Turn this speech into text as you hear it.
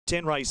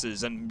10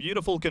 races and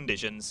beautiful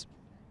conditions.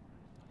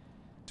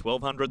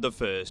 1200 the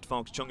first.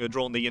 Fox Chunga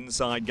drawn the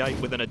inside gate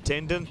with an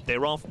attendant.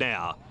 They're off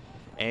now.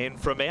 And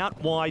from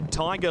out wide,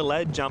 Tiger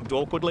Lad jumped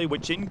awkwardly,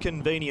 which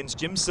inconvenienced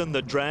Jimson,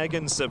 the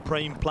Dragon,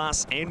 Supreme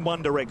Plus and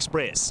Wonder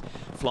Express.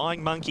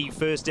 Flying Monkey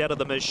first out of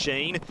the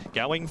machine.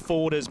 Going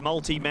forward as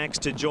Multimax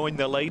to join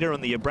the leader,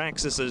 and the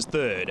Abraxas is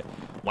third.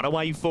 One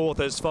away fourth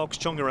as Fox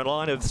Chunga, a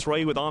line of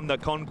three with I'm the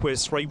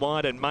Conquest 3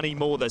 wide and Money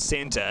More the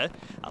centre.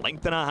 A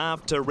length and a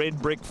half to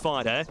Red Brick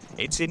Fighter.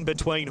 It's in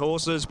between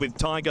horses with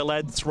Tiger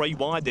Lad 3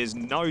 wide. There's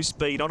no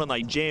speed on and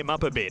they jam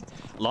up a bit.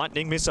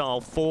 Lightning Missile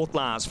fourth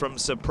last from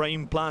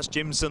Supreme Plus,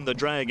 Jimson the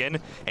Dragon,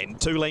 and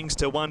 2 lengths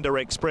to Wonder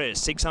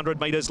Express. 600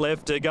 metres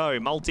left to go.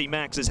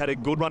 Multimax has had a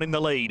good run in the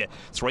lead.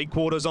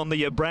 3/4 on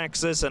the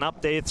Abraxas, and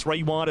up there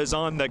 3 wide as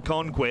I'm the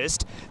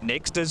Conquest.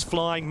 Next is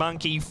Flying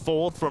Monkey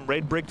fourth from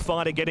Red Brick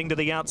Fighter, getting to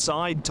the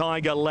outside,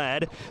 Tiger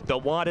Lad. The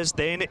widest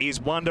then is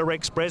Wonder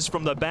Express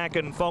from the back,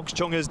 and Fox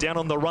Chunga's down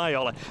on the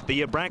rail.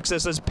 The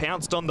Abraxas has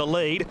pounced on the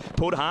lead,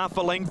 put half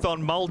a length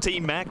on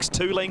Multimax,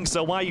 2 lengths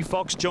away,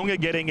 Fox Chunga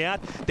getting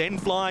out, then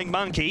Flying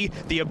Monkey.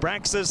 The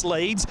Abraxas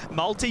leads.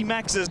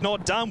 Multimax is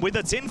not done with.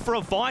 It's in for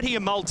a fight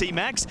here,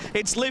 Multimax.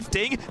 It's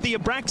lifting. The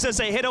Abraxas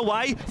ahead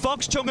away.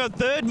 Fox Chunga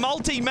third.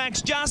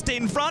 Multimax just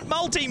in front.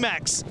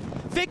 Multimax.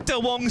 Victor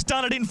Wong's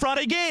done it in front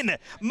again.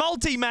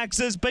 Multimax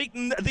has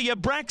beaten the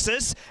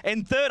Abraxas,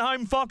 and third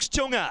home Fox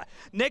Chunga.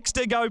 Next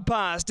to go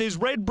past is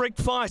Red Brick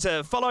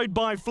Fighter, followed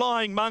by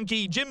Flying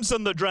Monkey,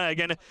 Jimson the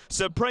Dragon,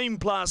 Supreme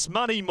Plus,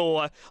 Money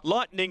More,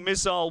 Lightning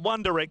Missile,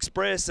 Wonder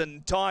Express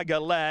and Tiger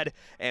Lad,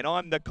 and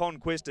I'm the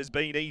Conquest has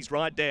been eased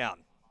right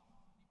down.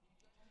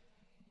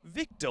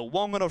 Victor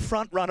Wong on a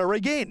front runner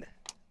again.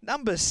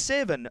 Number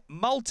 7,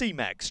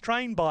 Multimax,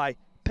 trained by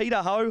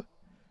Peter Ho,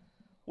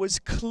 was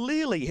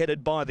clearly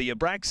headed by the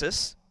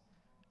Abraxas,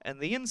 and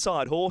the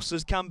inside horse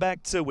has come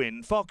back to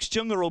win. Fox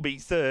Chunga will be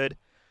third.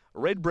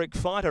 Red Brick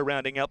Fighter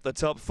rounding up the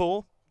top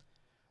 4.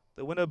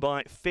 The winner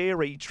by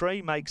Fairy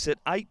Tree makes it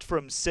 8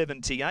 from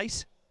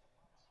 78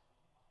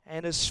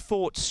 and has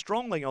fought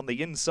strongly on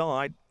the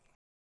inside.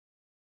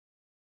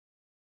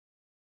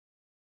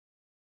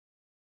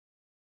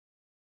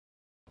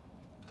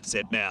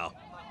 Set now.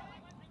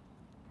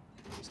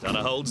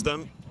 Stunner holds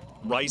them,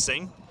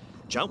 racing.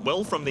 Jump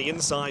well from the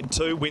inside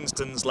too,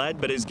 Winston's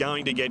Lad, but is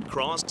going to get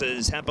crossed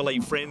as Happily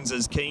Friends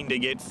is keen to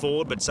get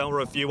forward, but so are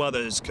a few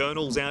others.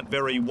 Colonel's out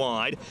very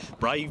wide.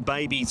 Brave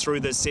Baby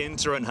through the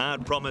centre and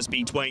Hard Promise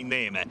between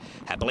them.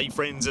 Happily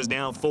Friends is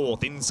now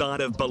fourth,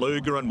 inside of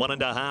Beluga, and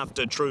 1.5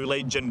 to True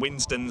Legend,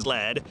 Winston's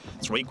Lad.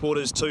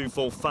 3/4 2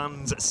 for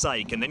Fun's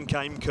Sake, and then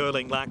came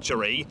Curling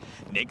Luxury.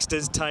 Next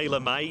is Tailor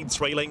Made,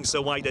 3 lengths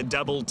away to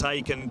Double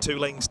Take and 2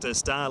 lengths to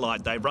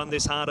Starlight. They've run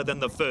this harder than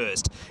the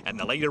first, and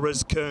the leader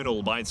is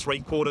Colonel by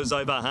 3/4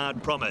 over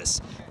Hard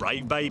Promise.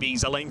 Brave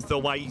Baby's a length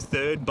away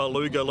third.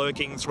 Beluga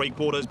lurking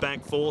 3/4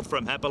 back fourth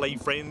from Happily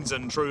Friends,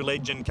 and True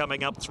Legend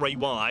coming up 3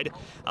 wide.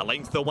 A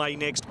length away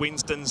next,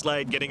 Winston's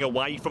Lad getting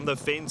away from the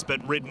fence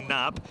but ridden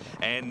up.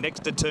 And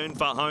next to turn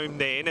for home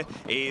then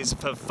is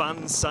For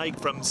Fun's Sake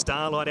from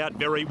Starlight out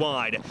very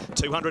wide.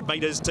 200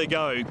 metres to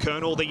go.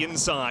 Colonel the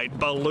inside.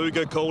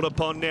 Beluga called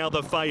upon now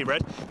the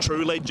favourite.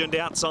 True Legend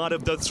outside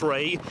of the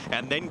 3.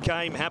 And then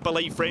came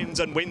Happily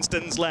Friends and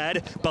Winston's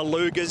Lad.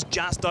 Beluga's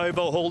just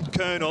overhauled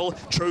Colonel.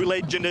 True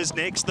Legend is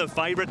next. The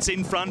favourites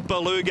in front.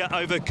 Beluga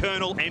over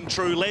Colonel and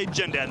True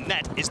Legend. And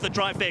that is the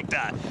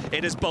trifecta.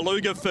 It is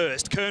Beluga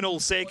first.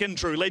 Colonel second.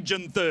 True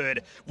Legend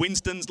third.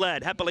 Winston's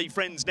Lad. Happily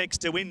Friends next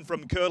to win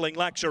from Curling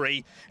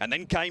Luxury. And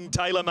then came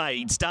Tailor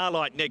Made.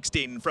 Starlight next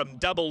in from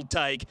Double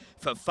Take.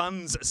 For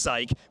Fun's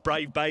Sake,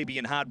 Brave Baby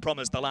and Hard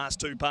Promise, the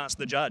last 2 past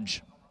the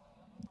judge.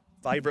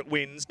 Favourite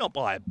wins, not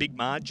by a big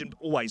margin,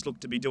 always look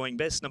to be doing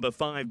best. Number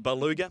 5,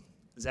 Beluga,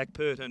 Zach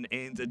Purton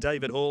and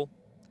David Hall.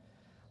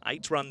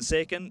 8 run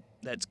second,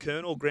 that's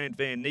Colonel, Grant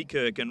Van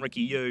Niekerk and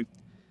Ricky Yu.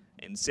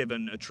 And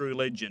 7, A True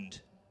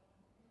Legend,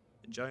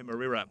 Joe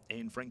Marira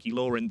and Frankie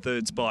Law in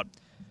third spot.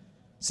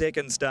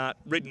 Second start,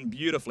 ridden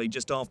beautifully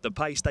just off the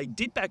pace. They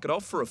did back it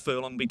off for a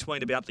furlong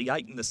between about the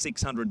 8 and the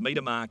 600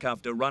 metre mark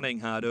after running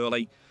hard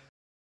early.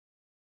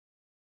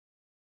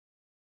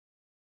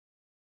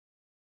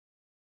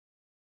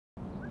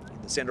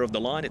 In the centre of the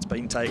line, it's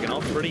been taken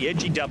off. Pretty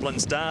edgy Dublin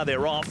Star,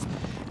 they're off.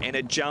 And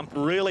it jumped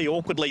really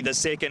awkwardly. The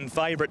second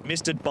favourite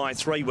missed it by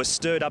 3, was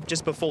stirred up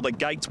just before the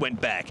gates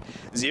went back.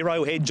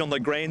 Zero Hedge on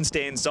the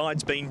grandstand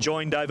side's been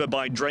joined over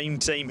by Dream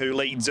Team, who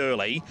leads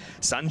early.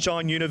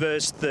 Sunshine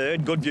Universe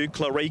third. Goodview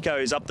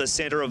Clarico's up the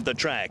centre of the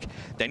track.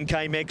 Then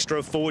came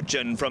Extra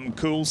Fortune from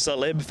Cool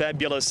Celeb,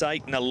 Fabulous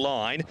 8 in a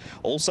line.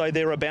 Also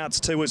thereabouts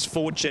too is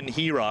Fortune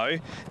Hero.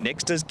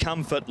 Next is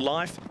Comfort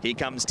Life. Here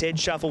comes Ted,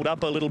 shuffled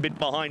up a little bit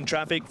behind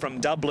traffic from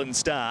Dublin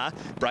Star.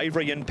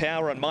 Bravery and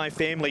Power and My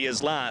Family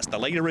is last. The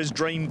leader leader is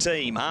Dream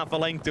Team. Half a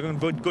length to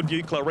Good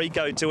View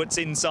Clarico to its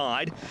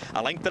inside.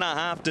 A length and a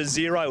half to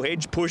Zero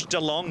Hedge pushed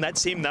along.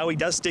 That's him though, he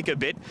does stick a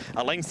bit.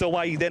 A length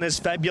away then is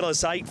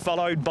Fabulous 8,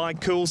 followed by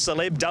Cool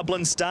Celeb.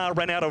 Dublin Star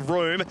ran out of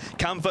room.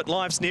 Comfort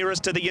Life's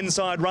nearest to the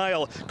inside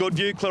rail. Good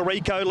View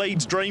Clarico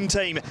leads Dream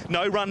Team.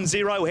 No run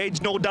Zero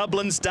Hedge nor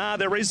Dublin Star.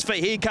 There is for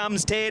Here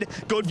Comes Ted.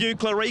 Good View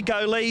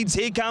Clarico leads.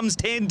 Here Comes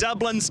Ted,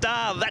 Dublin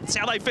Star. That's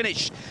how they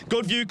finish.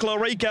 Good View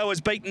Clarico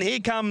has beaten Here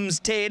Comes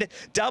Ted.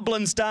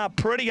 Dublin Star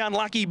pretty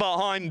unlucky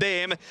behind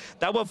them.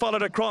 They were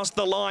followed across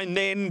the line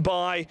then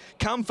by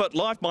Comfort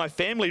Life. My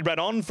Family ran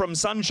on from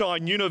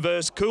Sunshine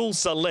Universe, Cool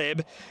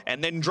Celeb,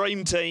 and then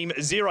Dream Team,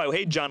 Zero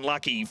Hedge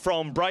unlucky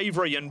from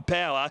Bravery and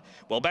Power.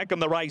 Well, back on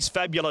the race,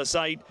 Fabulous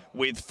 8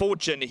 with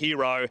Fortune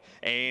Hero,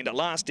 and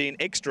last in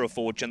Extra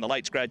Fortune, the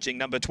late scratching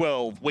number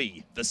 12,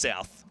 We the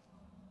South.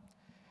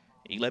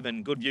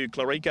 11, Good View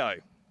Clarico.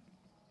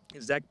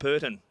 Zach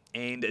Purton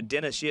and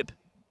Dennis Ship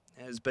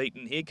has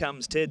beaten Here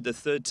Comes Ted, the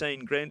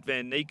 13, Grant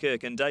Van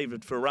Niekerk and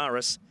David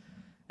Ferraris,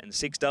 and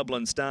 6,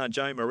 Dublin Star,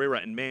 Joe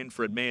Marira and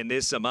Manfred Man.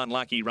 There's some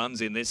unlucky runs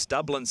in this.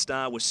 Dublin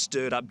Star was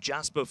stirred up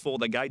just before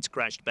the gates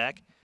crashed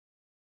back.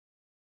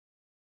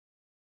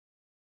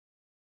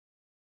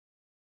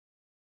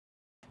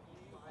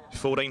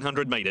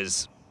 1400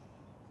 metres.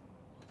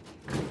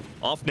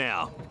 Off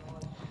now.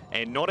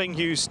 And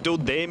Nottingham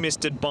stood there,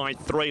 missed it by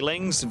 3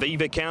 lengths.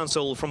 Viva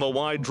Council from a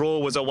wide draw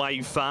was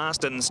away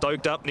fast and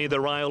stoked up near the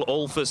rail.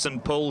 Alphys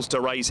and Pools to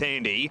race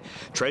handy.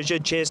 Treasure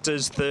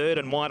Chester's 3rd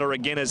and wider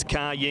again is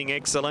Car Ying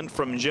Excellent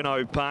from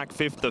Juno Park,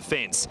 5th the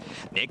fence.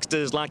 Next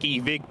is Lucky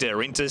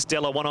Victor.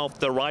 Interstellar 1 off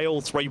the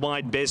rail, 3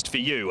 wide Best for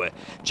You.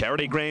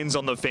 Charity Grand's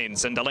on the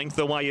fence and a length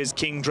away is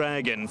King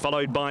Dragon,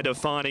 followed by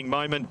Defining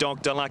Moment,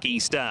 Dr. Lucky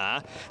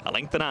Star. A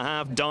length and a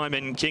half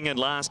Diamond King, and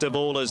last of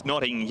all is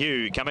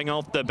Nottingham. Coming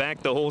off the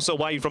back, the horse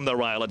away from the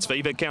rail. It's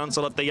Viva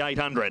Council at the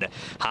 800.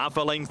 Half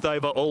a length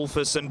over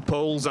Alphys and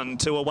Pools, and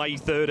 2 away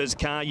 3rd is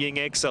Car Ying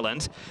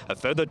Excellent. A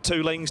further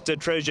 2 lengths to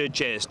Treasure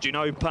Chest.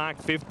 Juno Park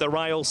 5th the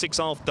rail, 6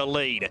 off the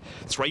lead.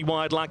 3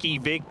 wide Lucky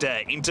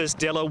Victor.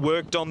 Interstellar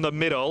worked on the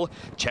middle.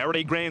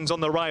 Charity Grand's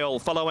on the rail,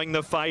 following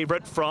the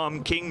favourite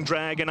from King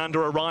Dragon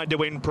under a ride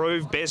to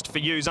improve. Best for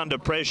You's under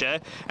pressure,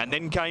 and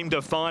then came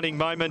Defining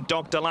Moment,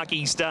 Dr.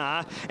 Lucky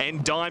Star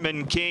and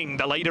Diamond King.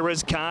 The leader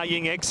is Car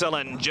Ying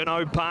Excellent.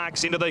 Juno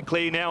Park's into the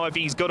clear now if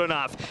he's good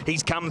enough.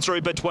 He's come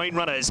through between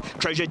runners.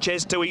 Treasure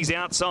Chest to his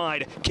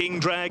outside. King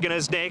Dragon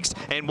is next,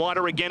 and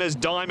wider again is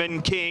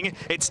Diamond King.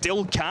 It's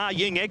still Car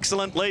Ying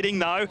Excellent leading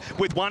though,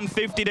 with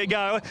 150 to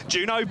go.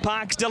 Juno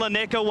Park still a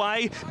neck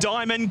away.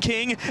 Diamond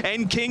King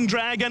and King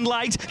Dragon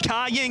late.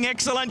 Car Ying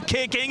Excellent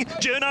kicking.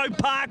 Juno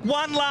Park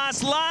one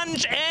last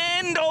lunge,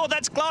 and oh,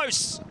 that's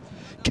close.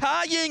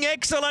 Car Ying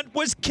Excellent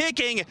was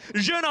kicking.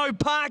 Juno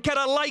Park had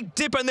a late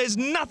dip and there's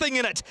nothing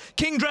in it.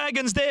 King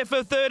Dragon's there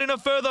for 3rd in a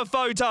further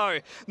photo.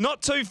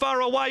 Not too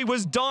far away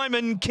was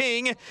Diamond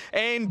King,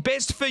 and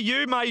Best for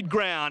You made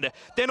ground.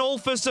 Then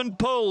Alphys and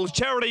Pools,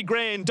 Charity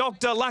Grand,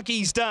 Dr.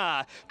 Lucky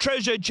Star,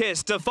 Treasure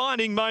Chest,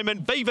 Defining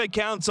Moment, Viva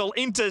Council,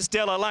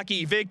 Interstellar,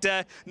 Lucky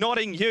Victor,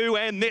 Nottingham,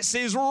 and this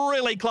is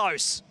really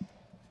close.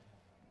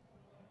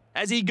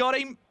 Has he got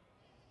him?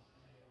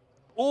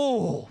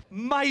 Oh,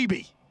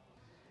 maybe.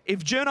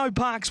 If Juno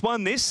Park's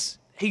won this,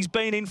 he's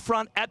been in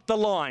front at the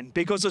line,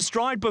 because a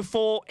stride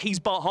before he's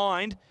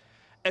behind,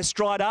 a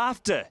stride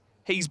after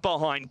he's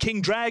behind.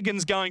 King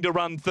Dragon's going to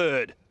run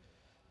 3rd.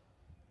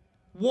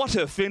 What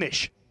a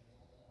finish.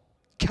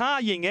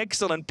 Car Ying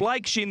Excellent.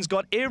 Blake Shin's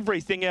got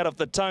everything out of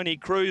the Tony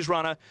Cruz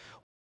runner.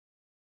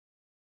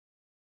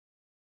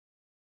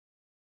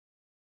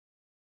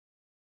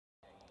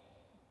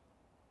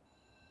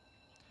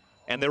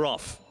 And they're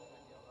off.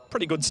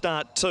 Pretty good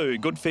start too.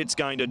 Good Fit's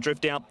going to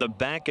drift out the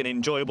back, and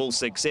Enjoyable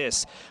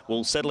Success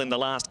will settle in the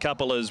last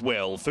couple as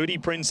well. Foodie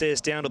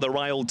Princess down to the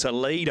rail to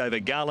lead over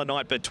Gala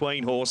Night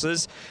between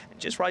horses.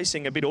 Just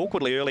racing a bit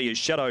awkwardly early is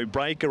Shadow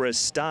Breaker as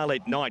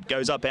Starlit Night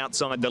goes up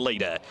outside the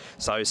leader.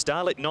 So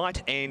Starlit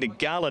Night and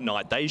Gala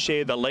Night, they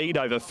share the lead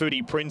over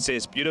Foodie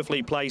Princess,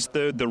 beautifully placed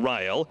 3rd the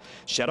rail.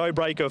 Shadow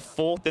Breaker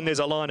 4th, then there's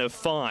a line of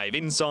 5.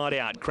 Inside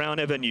Out, Crown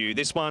Avenue,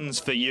 this one's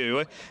for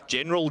you.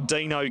 General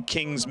Dino,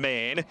 King's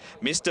Man.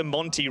 Mr.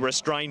 Monty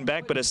restrained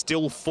back, but are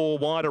still 4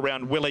 wide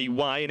around Willie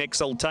Way, and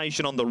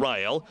Exaltation on the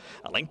rail.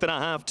 A length and a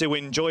half to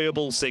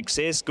Enjoyable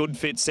Success. Good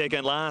Fit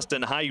 2nd last,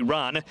 and Hey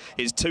Run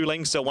is 2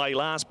 lengths away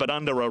last, but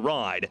under a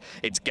ride.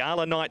 It's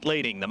Gala Night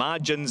leading. The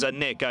margins are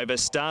neck over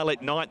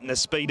Starlit Night, and the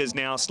speed is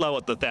now slow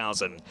at the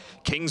 1,000.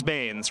 King's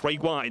Man 3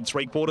 wide,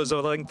 3/4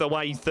 of a length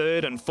away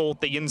 3rd, and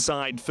 4th the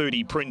inside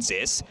Foodie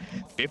Princess.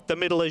 5th the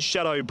middle is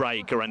Shadow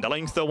Breaker, and a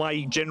length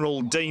away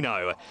General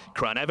Dino.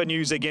 Crown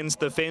Avenue's against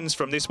the fence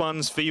from this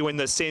one's for you in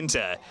the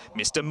centre.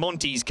 Mr.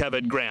 Monty's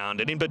covered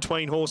ground, and in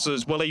between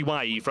horses Willie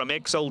Way from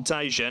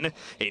Exaltation.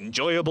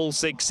 Enjoyable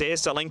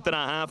Success, a length and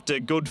a half to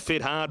Good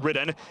Fit Hard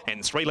Ridden,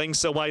 and 3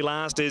 lengths away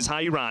last is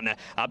Hey Run. one.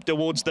 Up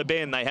towards the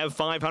bend. They have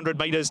 500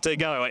 metres to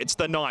go. It's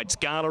the Knights.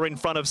 Gala in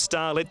front of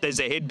Starlit. There's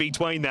a head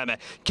between them.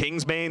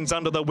 Kingsman's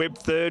under the whip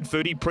third.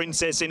 Foodie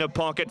Princess in a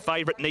pocket.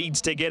 Favourite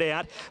needs to get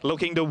out.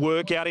 Looking to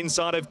work out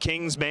inside of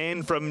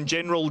Kingsman from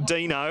General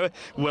Dino.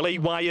 Willie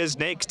Way is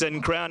next,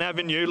 and Crown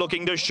Avenue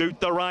looking to shoot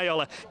the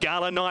rail.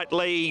 Gala Knight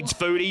leads.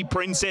 Foodie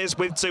Princess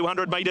with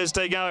 200 metres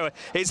to go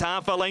is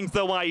half a length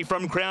away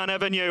from Crown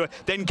Avenue.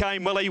 Then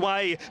came Willie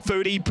Way.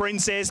 Foodie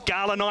Princess.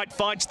 Gala Knight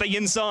fights the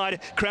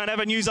inside. Crown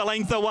Avenue's a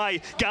length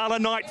away. Gala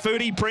Knight,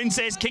 Foodie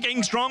Princess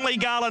kicking strongly.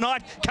 Gala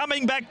Knight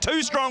coming back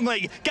too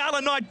strongly.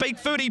 Gala Knight beat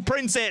Foodie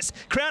Princess.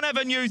 Crown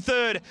Avenue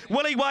third.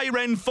 Willie Way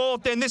ran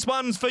fourth. Then this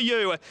one's for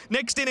you.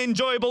 Next in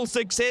Enjoyable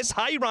Success.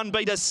 Hay Run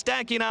beat a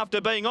stack in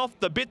after being off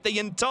the bit the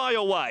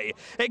entire way.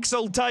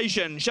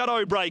 Exaltation,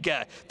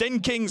 Shadowbreaker. Then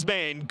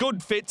Kingsman,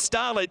 Good Fit,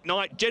 Starlit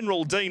Knight,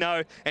 General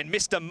Dino, and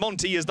Mr.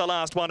 Monty is the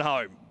last one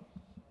home.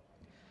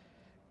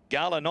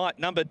 Gala Knight,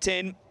 number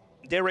 10.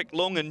 Derek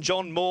Long and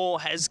John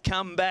Moore has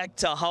come back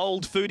to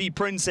hold Foodie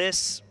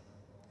Princess.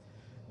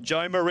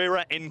 Joe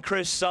Moreira and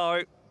Chris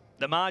So.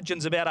 The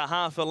margin's about a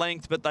half a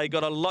length, but they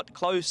got a lot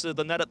closer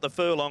than that at the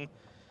furlong.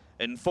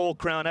 And 4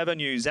 Crown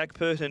Avenue, Zach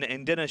Purton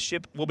and Dennis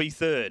Ship will be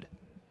third.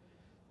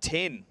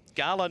 10,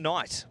 Gala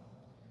Knight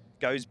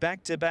goes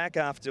back to back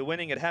after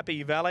winning at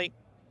Happy Valley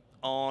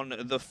on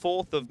the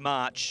 4th of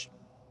March.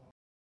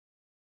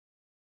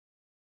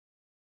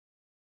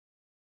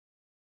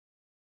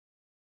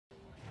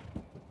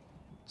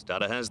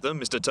 Starter has them,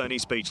 Mr. Tony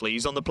Speechley.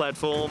 He's on the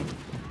platform.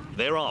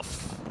 They're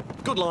off.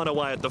 Good line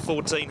away at the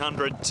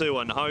 1400 too,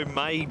 and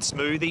Homemade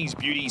Smoothies,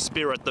 Beauty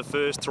Spirit, the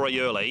first 3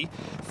 early.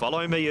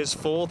 Follow Me is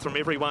 4th from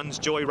Everyone's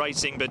Joy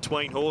Racing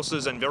Between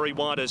Horses, and Very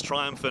Wide as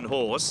Triumphant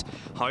Horse.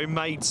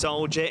 Homemade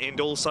Soldier and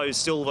also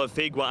Silver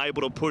Fig were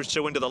able to push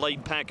through into the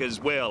lead pack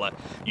as well.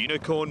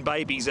 Unicorn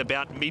Baby's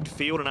about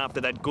midfield, and after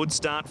that good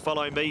start,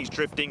 Follow Me's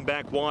drifting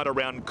back wide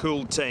around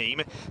Cool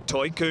Team.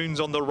 Toy Coon's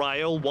on the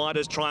rail, Wide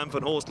as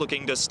Triumphant Horse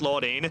looking to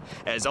slot in,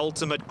 as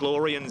Ultimate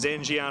Glory and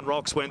Zenjian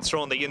Rocks went through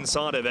on the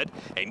inside of it,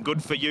 and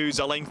Good For You's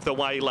a length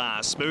away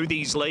last.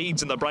 Smoothies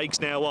leads and the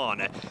break's now on.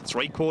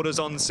 3/4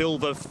 on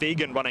Silver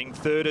Fig, and running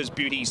third is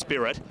Beauty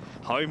Spirit.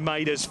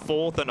 Homemade is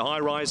 4th, and High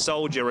Rise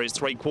Soldier is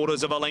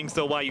 3/4 of a length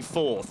away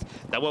 4th.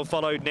 They were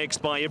followed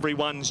next by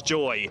Everyone's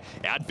Joy.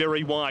 Out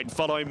Very Wide,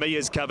 Follow Me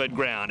is covered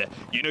ground.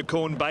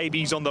 Unicorn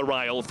Babies on the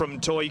rail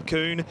from Toy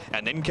Coon,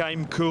 and then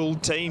came Cool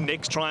Team.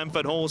 Next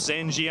Triumphant Horse,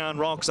 Zenjian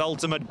Rocks,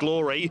 Ultimate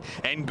Glory,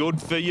 and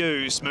Good For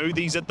You.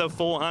 Smoothies at the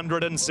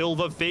 400 and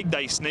Silver Fig.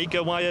 They sneak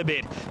away a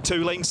bit.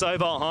 2 lengths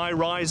over High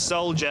Rise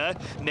Soldier.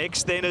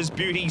 Next then is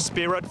Beauty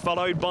Spirit,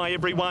 followed by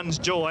Everyone's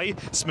Joy.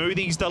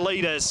 Smoothies the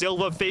leader.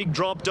 Silver Fig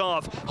dropped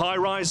off. High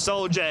Rise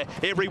Soldier.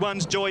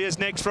 Everyone's Joy is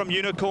next from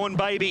Unicorn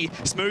Baby.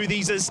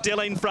 Smoothies is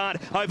still in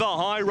front over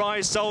High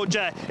Rise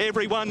Soldier.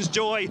 Everyone's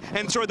Joy,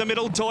 and through the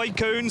middle Toy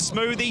Coon.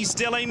 Smoothies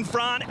still in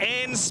front,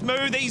 and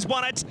Smoothies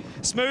won it.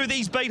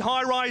 Smoothies beat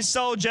High Rise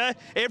Soldier.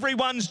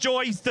 Everyone's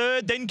Joy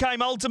third. Then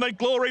came Ultimate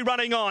Glory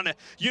running on.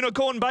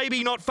 Unicorn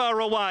Baby not far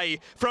away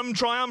from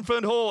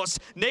Triumphant Horse.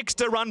 Next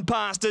to run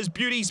past is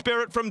Beauty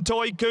Spirit from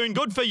Toy Coon.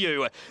 Good For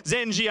You.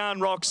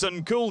 Zenjian Rocks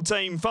and Cool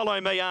Team Follow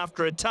Me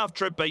after a tough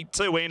trip, beat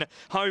 2 in.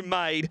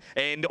 Homemade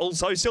and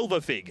also Silver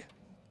Fig.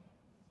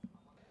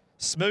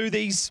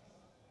 Smoothies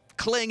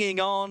clinging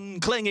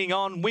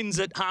on, wins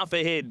it half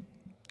ahead.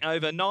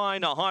 Over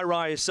 9, a High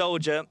Rise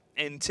Soldier,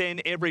 and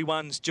 10,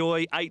 Everyone's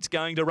Joy. 8's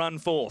going to run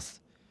 4th.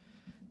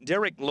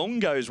 Derek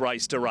Longo's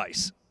race to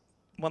race.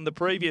 Won the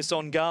previous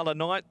on Gala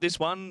Knight. This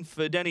one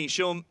for Danny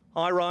Shum.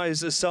 High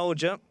Rise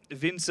Soldier.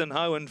 Vincent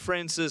Ho and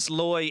Francis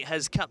Loy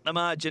has cut the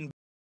margin.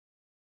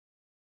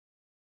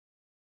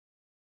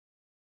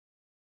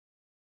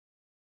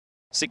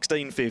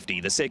 1650,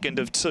 the second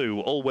of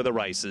 2 all-weather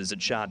races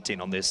at Shard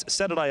 10 on this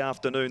Saturday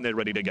afternoon. They're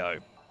ready to go.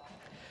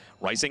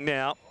 Racing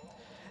now.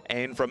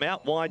 And from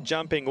out wide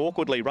jumping,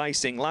 awkwardly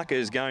racing, Luck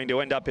is going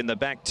to end up in the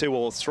back 2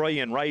 or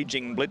 3, and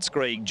Raging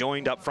Blitzkrieg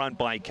joined up front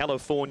by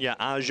California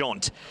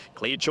Argent.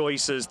 Clear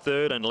Choice is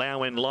 3rd, and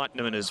Lau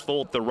Enlightenment is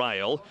 4th, the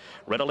rail.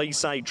 Red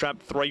Elise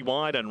trapped 3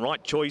 wide, and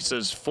Right Choice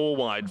is 4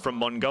 wide from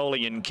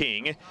Mongolian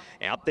King.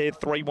 Out there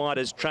 3 wide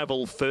is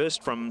Travel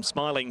First from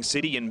Smiling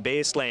City, and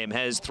Bear Slam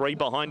has 3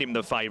 behind him,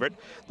 the favourite.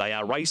 They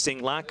are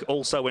Racing Luck,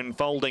 also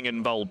Enfolding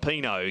and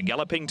Volpino.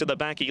 Galloping to the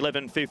back,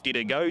 11.50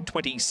 to go,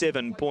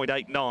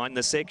 27.89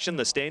 the section.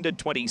 The standard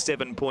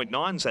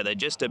 27.9, so they're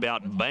just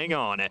about bang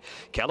on.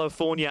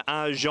 California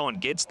Argent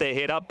gets their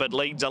head up but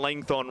leads a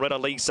length on Red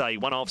Elise,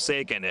 1 off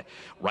second.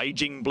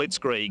 Raging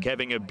Blitzkrieg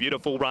having a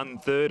beautiful run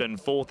 3rd, and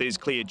 4th is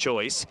Clear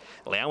Choice.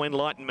 Lau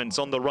Enlightenment's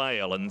on the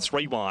rail, and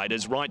 3 wide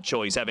is Right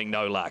Choice having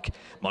no luck.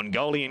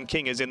 Mongolian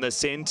King is in the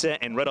centre,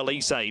 and Red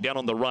Elise down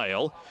on the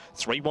rail.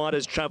 3 wide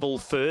is Travel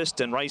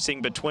First, and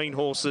racing between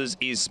horses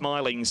is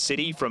Smiling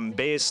City from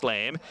Bear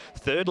Slam.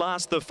 3rd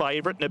last the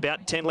favourite, and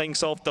about 10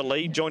 lengths off the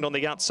lead, joined on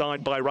the outside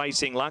outside by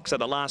Racing Lux. So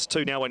the last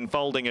two now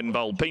unfolding in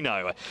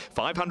Volpino.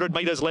 500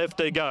 metres left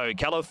to go.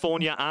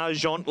 California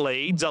Argent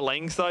leads a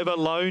length over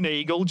Lone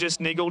Eagle, just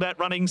niggled at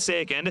running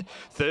second.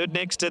 Third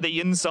next to the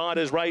inside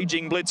is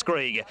Raging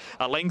Blitzkrieg.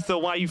 A length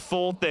away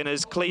fourth then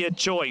is Clear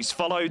Choice,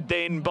 followed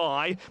then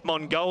by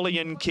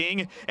Mongolian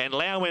King and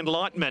Lau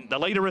Enlightenment. The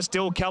leader is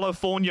still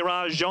California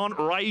Argent.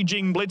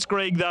 Raging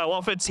Blitzkrieg though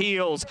off its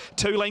heels.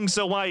 2 lengths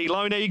away,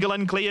 Lone Eagle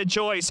and Clear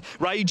Choice.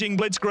 Raging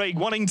Blitzkrieg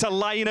wanting to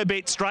lane a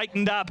bit,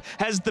 straightened up,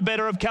 has the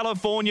better of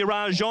California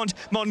Argent.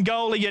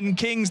 Mongolian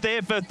King's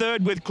there for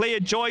third with Clear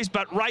Choice,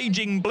 but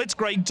Raging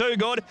Blitzkrieg too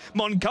good.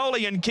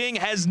 Mongolian King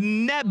has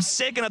nabbed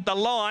second at the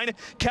line.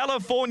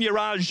 California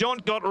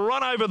Argent got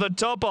run over the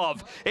top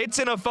of. It's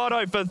in a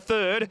photo for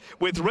third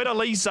with Red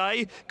Elise,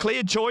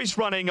 Clear Choice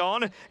running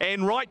on,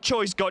 and Right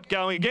Choice got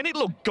going again. It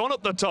looked gone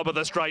at the top of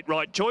the straight,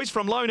 Right Choice,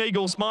 from Lone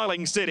Eagle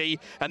Smiling City,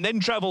 and then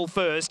Travel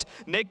First.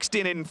 Next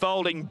in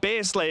enfolding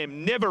Bear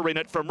Slam, never in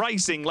it from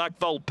Racing Luck,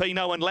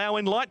 Volpino and Lau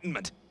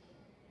Enlightenment.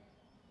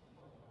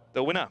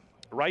 The winner,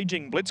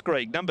 Raging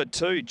Blitzkrieg, number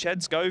 2,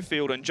 Chad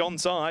Schofield and John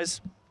Size,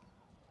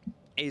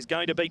 is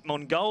going to beat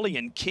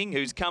Mongolian King,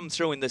 who's come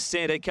through in the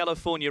centre.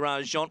 California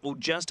Argent will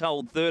just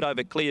hold third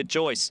over Clear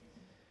Choice.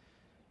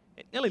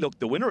 It nearly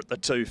looked the winner at the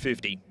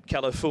 250,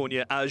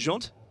 California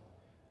Argent.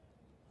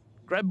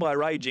 Grabbed by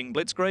Raging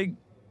Blitzkrieg.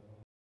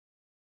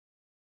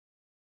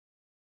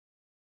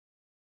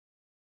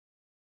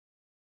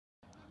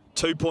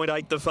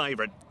 $2.8 the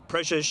favourite.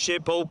 Precious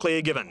Ship, all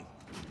clear given.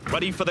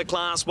 Ready for the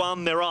Class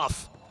 1, they're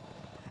off.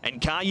 And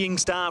Kaying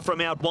Star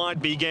from out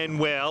wide began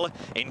well.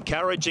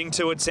 Encouraging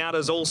to its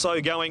outers,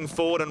 also going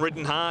forward and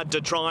ridden hard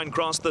to try and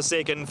cross the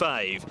second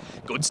fave.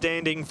 Good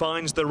Standing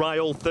finds the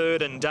rail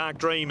third, and Dark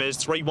Dream is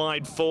 3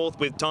 wide fourth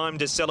with Time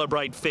to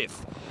Celebrate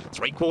fifth.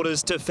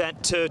 3/4 to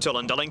Fat Turtle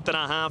and a length and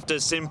a half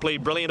to Simply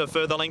Brilliant, a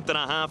further length and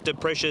a half to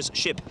Precious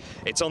Ship.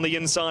 It's on the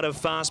inside of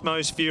Fast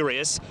Most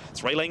Furious.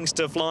 3 lengths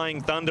to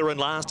Flying Thunder, and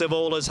last of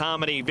all is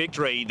Harmony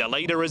Victory. The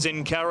leader is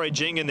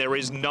Encouraging and there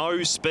is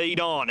no speed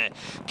on.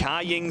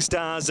 Kaying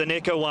Star's a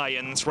neck away,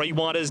 and 3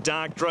 wide is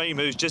Dark Dream,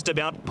 who's just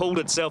about pulled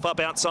itself up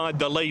outside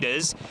the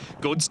leaders.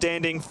 Good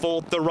Standing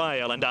fourth the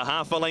rail, and a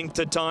half a length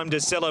to Time to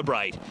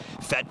Celebrate.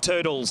 Fat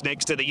Turtles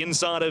next to the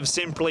inside of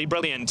Simply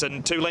Brilliant,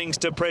 and 2 lengths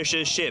to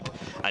Precious Ship.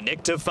 A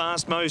neck to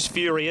Fast Most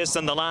Furious,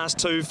 and the last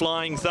 2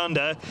 Flying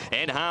Thunder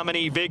and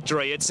Harmony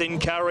Victory. It's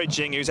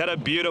Encouraging, who's had a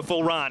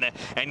beautiful run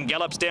and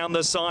gallops down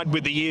the side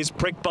with the ears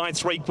pricked by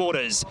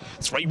 3/4.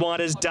 3 wide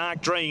is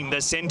Dark Dream.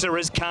 The centre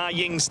is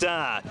Kaying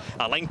Star.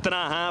 A length and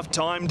a half,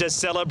 Time to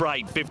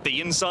Celebrate. 50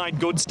 inside,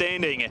 Good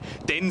Standing.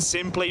 Then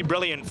Simply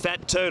Brilliant.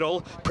 Fat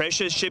Turtle.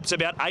 Precious Ship's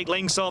about 8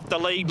 lengths off the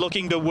lead,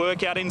 looking to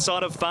work out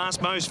inside of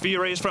Fast Most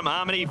Furious from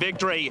Harmony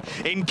Victory.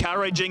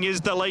 Encouraging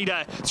is the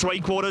leader.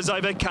 3/4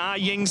 over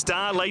Kaying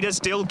Star. Leader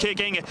still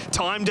kicking.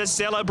 Time to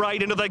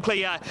Celebrate into the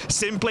clear.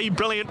 Simply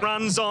Brilliant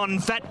runs on.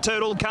 Fat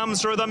Turtle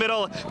comes through the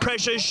middle.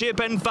 Precious Ship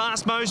and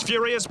Fast Most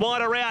Furious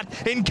wider out.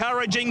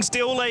 Encouraging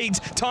still leads.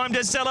 Time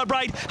to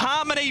Celebrate.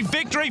 Harmony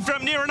Victory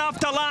from near enough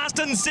to last,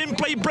 and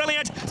Simply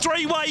Brilliant.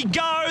 3-way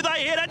go.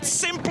 They hit it.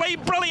 Simply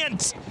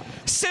Brilliant.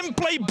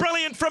 Simply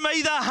Brilliant from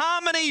either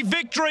Harmony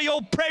Victory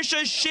or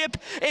Precious Ship.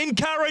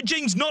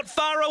 Encouraging's not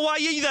far away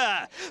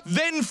either.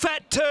 Then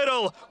Fat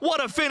Turtle.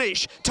 What a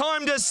finish.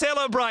 Time to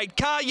Celebrate.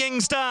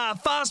 Kaying Star,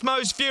 Fast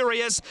Most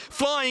Furious,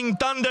 Flying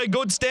Thunder,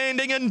 Good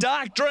Standing and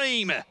Dark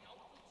Dream.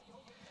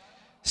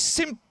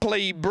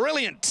 Simply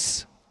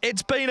Brilliant.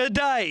 It's been a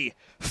day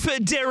for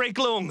Derek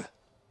Lung.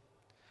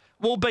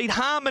 Will beat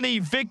Harmony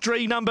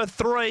Victory, number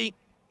 3.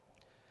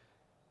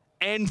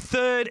 And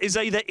third is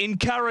either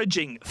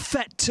Encouraging,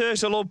 Fat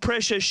Turtle or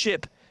Precious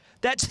Ship.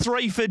 That's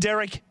 3 for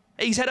Derek.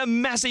 He's had a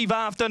massive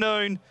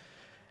afternoon.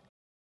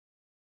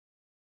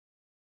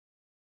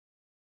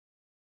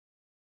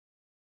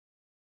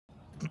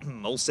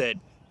 All set.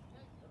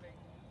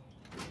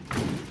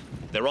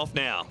 They're off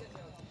now.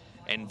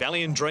 And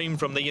Valiant Dream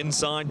from the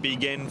inside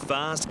began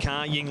fast.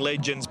 Kaying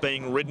Legends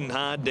being ridden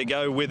hard to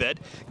go with it.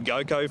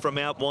 Goko from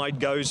out wide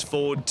goes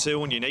forward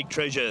too, and Unique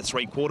Treasure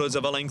 3/4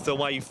 of a length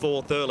away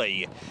fourth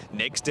early.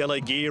 Next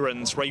Ella Gear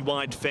and 3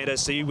 wide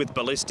Fantasy with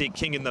Ballistic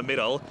King in the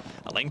middle.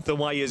 A length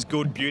away is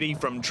Good Beauty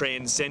from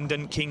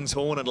Transcendent, King's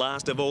Horn, and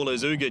last of all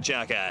is Uga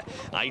Chaka.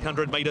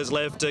 800 metres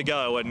left to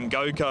go, and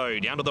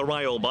Goko down to the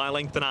rail by a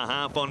length and a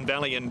half on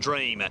Valiant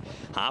Dream.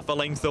 Half a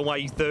length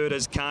away third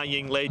is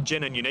Kaying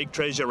Legend, and Unique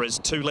Treasure is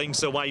 2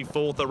 lengths away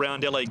fourth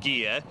around Ella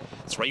Gear.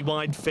 3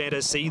 wide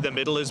Fantasy, the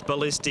middle is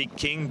Ballistic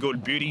King,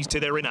 Good Beauties to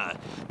their inner.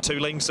 2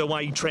 lengths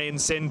away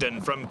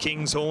Transcendent from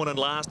King's Horn, and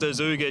last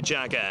is Uga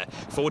Chaka.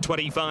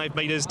 425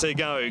 metres to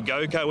go.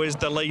 Goko is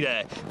the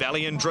leader.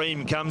 Valiant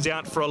Dream comes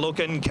out for a look,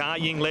 and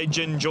Kaying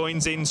Legend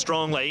joins in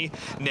strongly.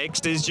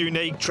 Next is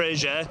Unique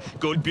Treasure.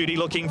 Good Beauty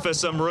looking for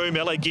some room.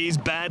 Ella Gear's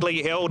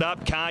badly held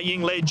up.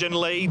 Kaying Legend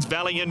leads.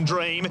 Valiant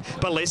Dream.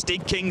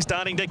 Ballistic King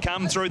starting to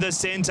come through the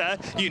centre.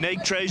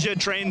 Unique Treasure,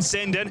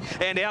 Transcendent.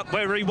 inside. And out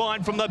where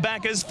rewind from the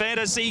back is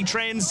Fantasy,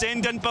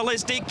 Transcendent,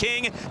 Ballistic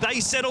King. They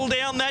settle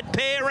down that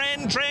pair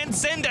and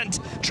Transcendent.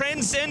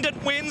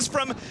 Transcendent wins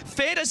from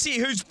Fantasy,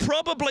 who's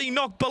probably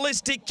knocked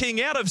Ballistic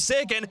King out of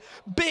second.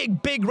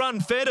 Big run.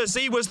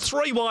 Fantasy was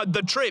 3 wide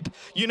the trip.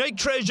 Unique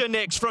Treasure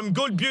next from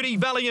Good Beauty,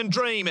 Valiant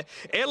Dream.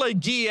 Ella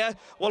Gear,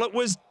 well, it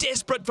was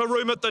desperate for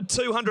room at the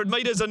 200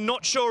 metres and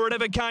not sure it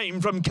ever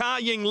came from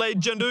Karying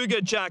Legend,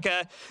 Uga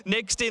Chaka.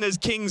 Next in is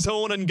King's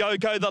Horn and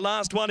Goko, the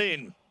last one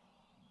in.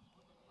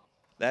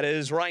 That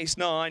is race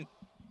 9.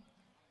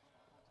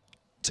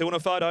 2 in a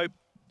photo.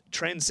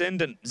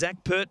 Transcendent,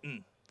 Zach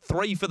Purton.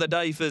 3 for the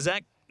day for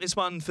Zach. This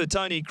one for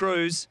Tony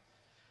Cruz.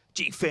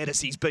 Gee,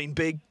 Fantasy's been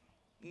big.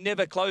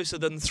 Never closer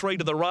than 3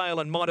 to the rail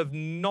and might have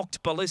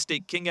knocked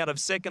Ballistic King out of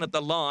second at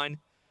the line.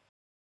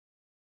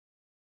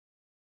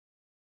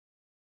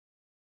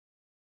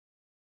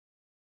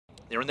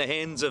 They're in the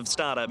hands of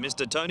starter,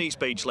 Mr. Tony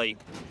Speechley.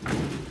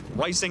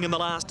 Racing in the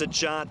last at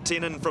chart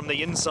 10 and from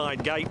the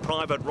inside gate,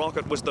 Private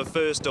Rocket was the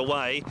first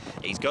away.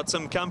 He's got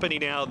some company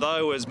now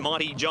though as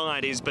Mighty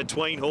Giant is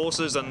between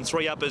horses and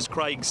 3 up as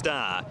Craig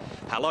Star.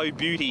 Hello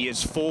Beauty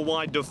is 4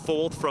 wide to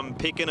 4th from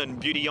Pickin and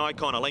Beauty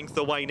Icon a length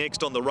away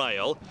next on the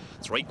rail.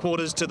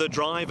 3/4 to the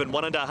drive and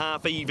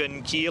 1.5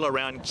 even keel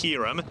around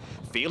Kieran.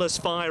 Fearless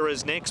Fire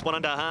is next,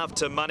 1.5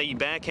 to Money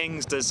Back,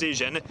 Heng's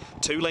Decision.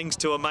 2 lengths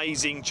to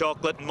Amazing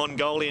Chocolate and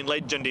Mongolian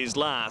Legend is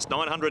last.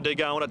 900 to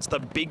go and it's the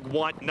big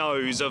white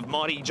nose of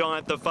Mighty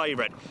Giant, the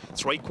favourite.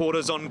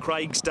 3/4 on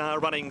Craig Star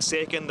running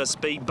second, the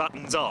speed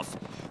button's off.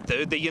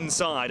 Third the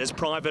inside is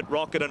Private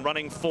Rocket and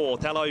running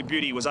 4th. Hello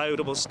Beauty was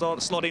able to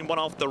slot in one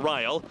off the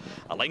rail.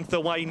 A length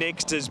away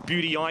next is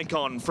Beauty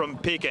Icon from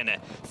Pickin.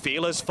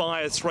 Fearless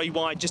Fire 3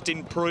 wide, just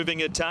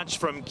improving a touch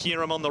from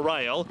Kieran on the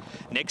rail.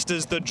 Next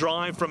is the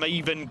drive from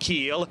Even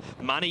Keel.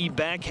 Money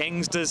Back,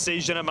 Heng's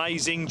Decision,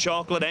 Amazing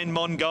Chocolate and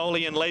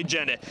Mongolian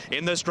Legend.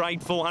 In the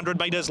straight, 400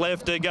 metres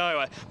left to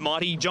go.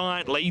 Mighty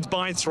Giant leads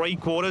by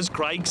 3/4.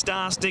 Craig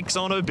Star sticks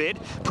on a bit.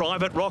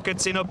 Private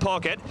Rocket's in a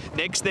pocket.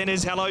 Next then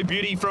is Hello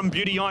Beauty from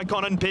Beauty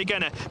Icon and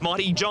Pickin.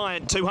 Mighty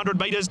Giant, 200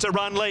 metres to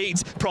run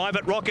leads.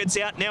 Private Rocket's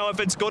out now if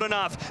it's good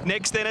enough.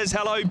 Next then is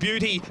Hello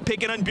Beauty,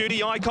 Pickin and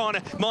Beauty Icon.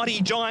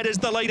 Mighty Giant is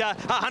the leader,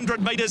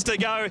 100 metres to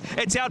go.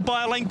 It's out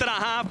by a length and a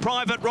half.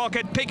 Private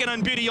Rocket, Pickin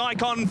and Beauty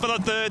Icon for the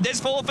third. There's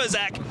 4 for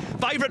Zach.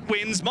 Favourite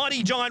wins.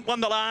 Mighty Giant won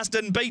the last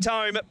and beat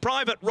home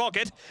Private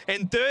Rocket.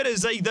 And third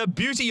is either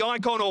Beauty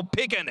Icon or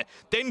Pickin.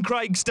 Then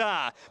Craig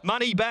Star.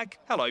 Money Back,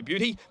 Hello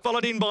Beauty,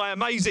 followed in by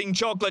Amazing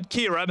Chocolate,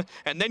 Kieran.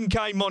 And then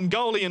came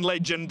Mongolian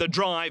Legend, the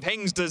drive,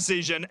 Heng's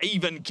Decision,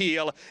 Even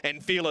Keel,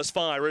 and Fearless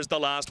Fire is the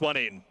last one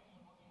in.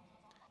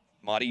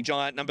 Mighty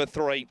Giant number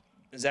 3.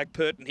 Zach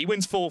Purton, he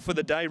wins 4 for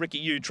the day. Ricky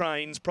Yu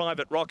trains.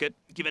 Private Rocket,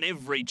 given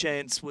every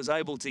chance, was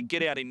able to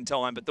get out in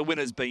time, but the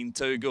winner's been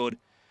too good.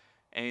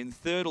 And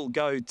third will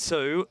go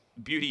to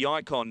Beauty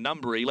Icon,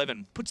 number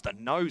 11. Puts the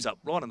nose up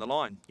right on the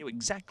line. Knew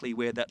exactly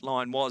where that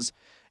line was.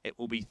 It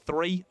will be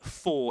 3,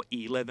 4,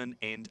 11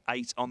 and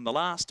 8 on the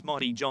last.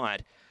 Mighty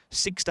Giant,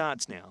 6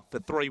 starts now for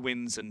 3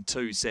 wins and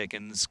 2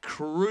 seconds.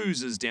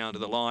 Cruises down to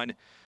the line.